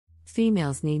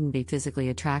Females needn't be physically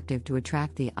attractive to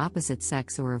attract the opposite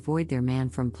sex or avoid their man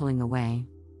from pulling away.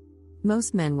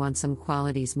 Most men want some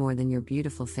qualities more than your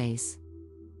beautiful face.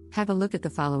 Have a look at the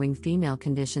following female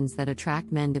conditions that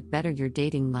attract men to better your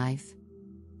dating life.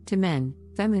 To men,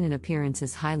 feminine appearance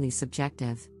is highly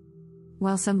subjective.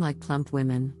 While some like plump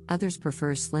women, others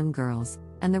prefer slim girls,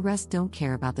 and the rest don't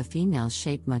care about the female's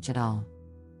shape much at all.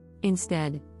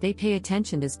 Instead, they pay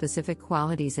attention to specific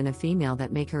qualities in a female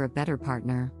that make her a better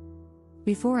partner.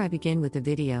 Before I begin with the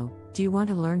video, do you want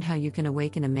to learn how you can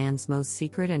awaken a man's most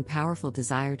secret and powerful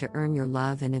desire to earn your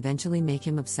love and eventually make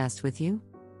him obsessed with you?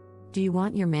 Do you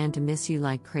want your man to miss you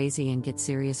like crazy and get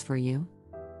serious for you?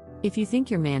 If you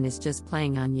think your man is just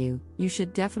playing on you, you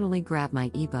should definitely grab my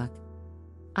ebook.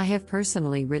 I have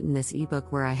personally written this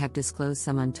ebook where I have disclosed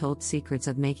some untold secrets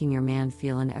of making your man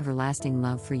feel an everlasting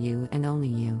love for you and only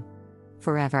you.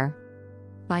 Forever.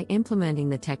 By implementing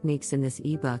the techniques in this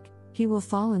ebook, he will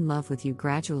fall in love with you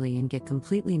gradually and get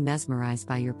completely mesmerized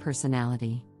by your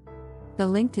personality. The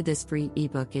link to this free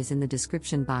ebook is in the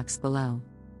description box below.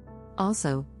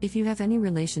 Also, if you have any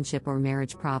relationship or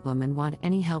marriage problem and want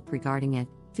any help regarding it,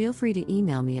 feel free to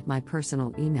email me at my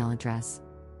personal email address.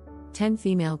 10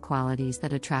 female qualities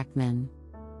that attract men.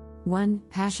 1.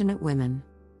 Passionate women.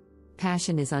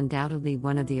 Passion is undoubtedly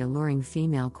one of the alluring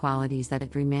female qualities that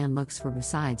every man looks for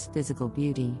besides physical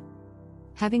beauty.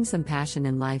 Having some passion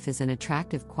in life is an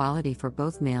attractive quality for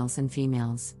both males and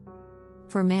females.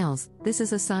 For males, this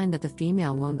is a sign that the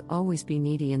female won't always be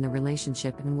needy in the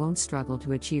relationship and won't struggle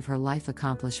to achieve her life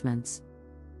accomplishments.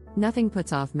 Nothing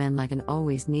puts off men like an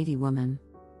always needy woman.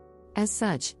 As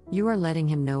such, you are letting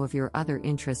him know of your other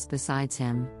interests besides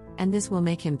him, and this will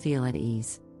make him feel at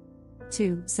ease.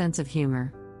 2. Sense of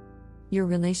humor. Your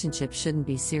relationship shouldn't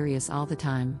be serious all the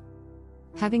time.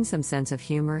 Having some sense of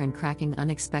humor and cracking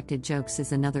unexpected jokes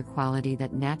is another quality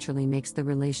that naturally makes the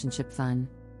relationship fun.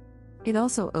 It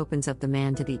also opens up the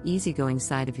man to the easygoing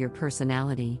side of your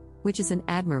personality, which is an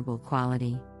admirable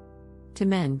quality. To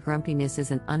men, grumpiness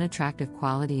is an unattractive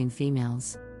quality in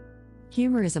females.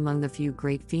 Humor is among the few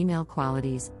great female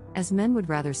qualities, as men would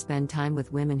rather spend time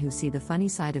with women who see the funny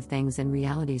side of things and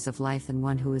realities of life than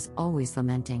one who is always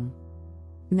lamenting.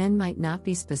 Men might not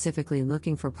be specifically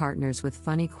looking for partners with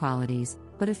funny qualities,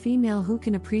 but a female who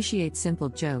can appreciate simple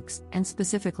jokes, and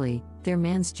specifically, their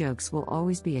man's jokes, will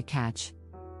always be a catch.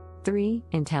 3.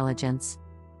 Intelligence.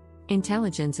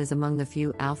 Intelligence is among the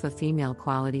few alpha female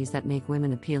qualities that make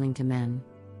women appealing to men.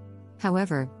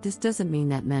 However, this doesn't mean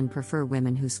that men prefer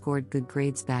women who scored good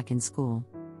grades back in school.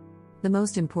 The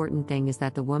most important thing is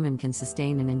that the woman can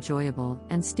sustain an enjoyable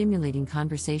and stimulating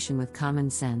conversation with common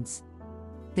sense.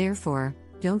 Therefore,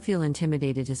 don't feel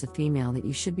intimidated as a female that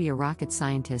you should be a rocket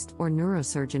scientist or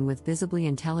neurosurgeon with visibly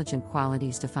intelligent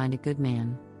qualities to find a good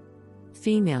man.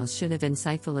 Females should have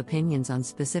insightful opinions on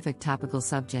specific topical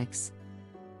subjects.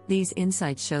 These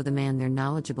insights show the man their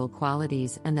knowledgeable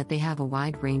qualities and that they have a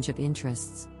wide range of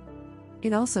interests.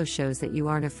 It also shows that you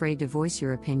aren't afraid to voice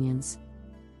your opinions.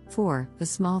 4. The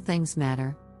small things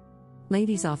matter.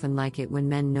 Ladies often like it when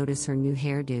men notice her new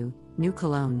hairdo, new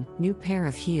cologne, new pair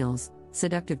of heels,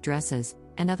 seductive dresses,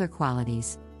 and other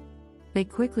qualities. They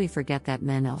quickly forget that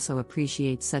men also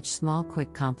appreciate such small,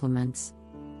 quick compliments.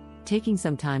 Taking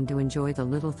some time to enjoy the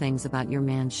little things about your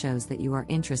man shows that you are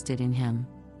interested in him.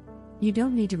 You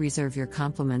don't need to reserve your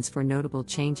compliments for notable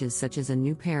changes such as a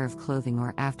new pair of clothing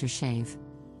or aftershave.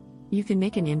 You can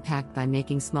make an impact by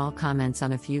making small comments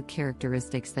on a few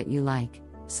characteristics that you like,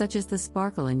 such as the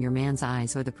sparkle in your man's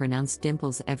eyes or the pronounced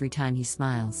dimples every time he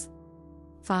smiles.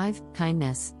 5.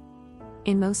 Kindness.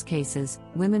 In most cases,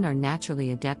 women are naturally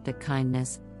adept at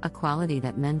kindness, a quality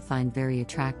that men find very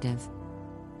attractive.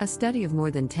 A study of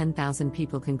more than 10,000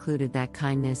 people concluded that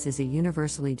kindness is a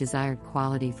universally desired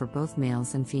quality for both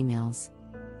males and females.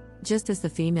 Just as the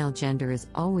female gender is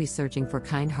always searching for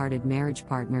kind-hearted marriage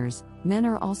partners, men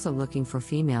are also looking for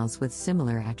females with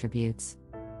similar attributes.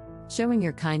 Showing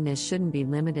your kindness shouldn't be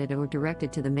limited or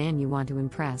directed to the man you want to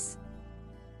impress.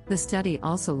 The study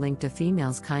also linked a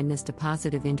female's kindness to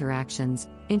positive interactions,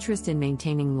 interest in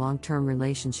maintaining long-term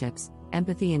relationships,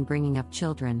 empathy in bringing up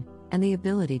children, and the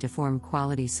ability to form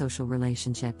quality social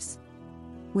relationships.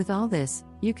 With all this,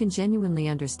 you can genuinely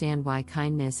understand why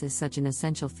kindness is such an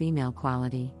essential female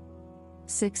quality.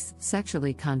 6.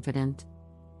 Sexually confident.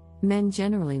 Men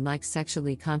generally like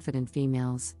sexually confident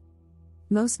females.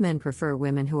 Most men prefer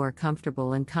women who are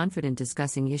comfortable and confident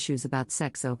discussing issues about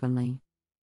sex openly.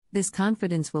 This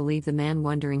confidence will leave the man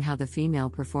wondering how the female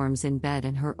performs in bed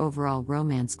and her overall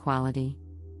romance quality.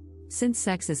 Since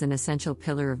sex is an essential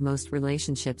pillar of most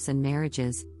relationships and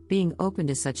marriages, being open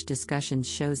to such discussions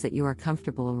shows that you are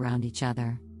comfortable around each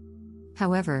other.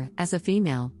 However, as a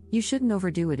female, you shouldn't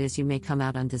overdo it as you may come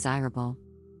out undesirable.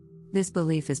 This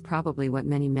belief is probably what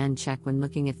many men check when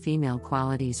looking at female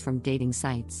qualities from dating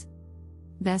sites.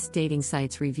 Best dating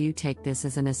sites review take this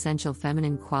as an essential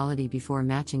feminine quality before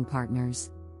matching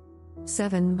partners.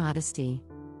 7. Modesty.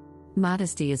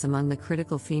 Modesty is among the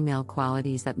critical female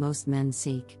qualities that most men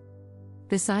seek.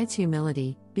 Besides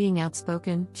humility, being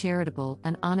outspoken, charitable,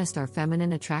 and honest are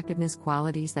feminine attractiveness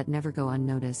qualities that never go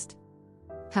unnoticed.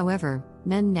 However,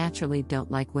 men naturally don't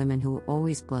like women who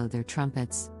always blow their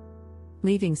trumpets.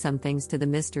 Leaving some things to the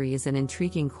mystery is an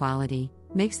intriguing quality,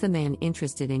 makes the man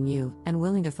interested in you and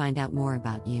willing to find out more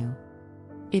about you.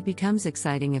 It becomes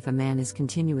exciting if a man is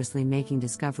continuously making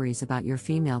discoveries about your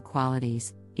female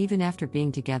qualities, even after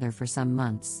being together for some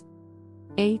months.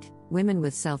 8. Women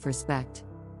with self-respect.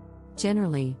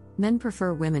 Generally, men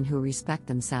prefer women who respect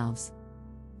themselves.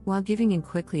 While giving in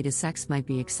quickly to sex might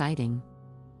be exciting,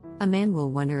 a man will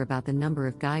wonder about the number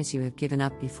of guys you have given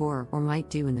up before or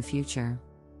might do in the future.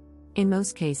 In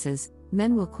most cases,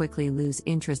 men will quickly lose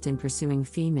interest in pursuing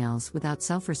females without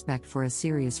self-respect for a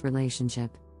serious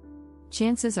relationship.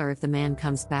 Chances are if the man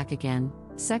comes back again,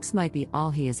 sex might be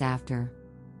all he is after.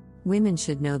 Women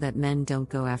should know that men don't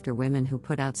go after women who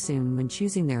put out soon when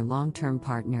choosing their long-term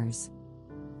partners.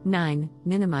 9.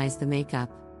 Minimize the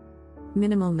makeup.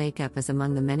 Minimal makeup is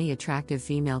among the many attractive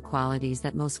female qualities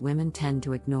that most women tend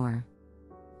to ignore.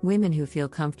 Women who feel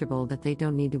comfortable that they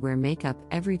don't need to wear makeup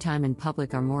every time in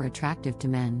public are more attractive to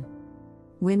men.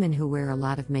 Women who wear a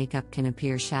lot of makeup can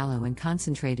appear shallow and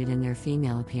concentrated in their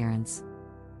female appearance.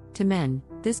 To men,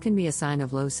 this can be a sign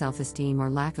of low self-esteem or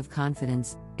lack of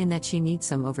confidence, in that she needs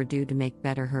some overdue to make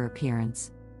better her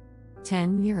appearance.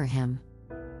 10. Mirror him.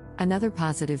 Another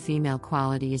positive female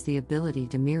quality is the ability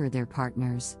to mirror their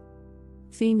partners.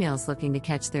 Females looking to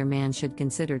catch their man should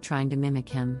consider trying to mimic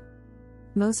him.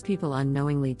 Most people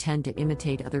unknowingly tend to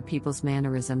imitate other people's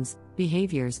mannerisms,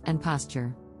 behaviors, and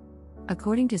posture.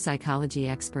 According to psychology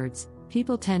experts,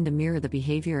 people tend to mirror the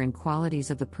behavior and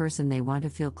qualities of the person they want to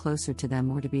feel closer to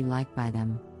them or to be liked by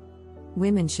them.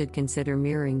 Women should consider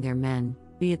mirroring their men,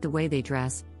 be it the way they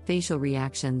dress, facial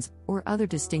reactions, or other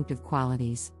distinctive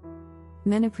qualities.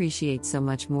 Men appreciate so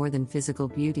much more than physical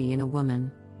beauty in a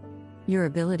woman. Your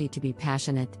ability to be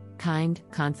passionate, kind,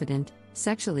 confident,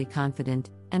 sexually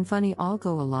confident, and funny all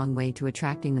go a long way to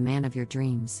attracting the man of your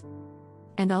dreams.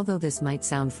 And although this might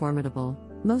sound formidable,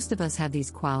 most of us have these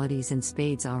qualities in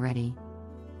spades already.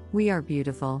 We are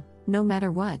beautiful, no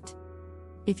matter what.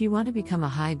 If you want to become a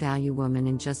high-value woman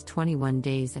in just 21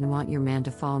 days and want your man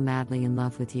to fall madly in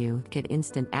love with you, get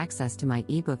instant access to my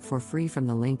ebook for free from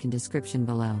the link in description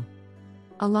below.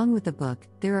 Along with the book,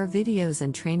 there are videos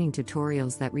and training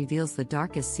tutorials that reveals the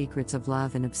darkest secrets of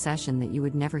love and obsession that you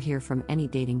would never hear from any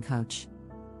dating coach.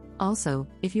 Also,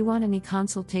 if you want any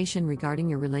consultation regarding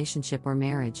your relationship or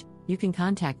marriage, you can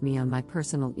contact me on my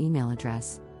personal email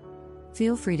address.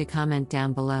 Feel free to comment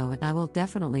down below and I will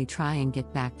definitely try and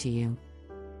get back to you.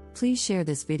 Please share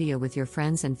this video with your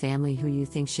friends and family who you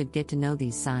think should get to know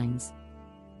these signs.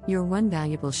 Your one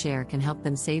valuable share can help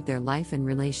them save their life and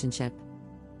relationship.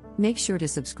 Make sure to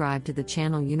subscribe to the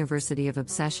channel University of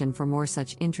Obsession for more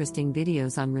such interesting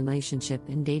videos on relationship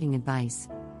and dating advice.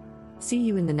 See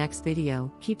you in the next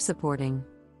video. Keep supporting.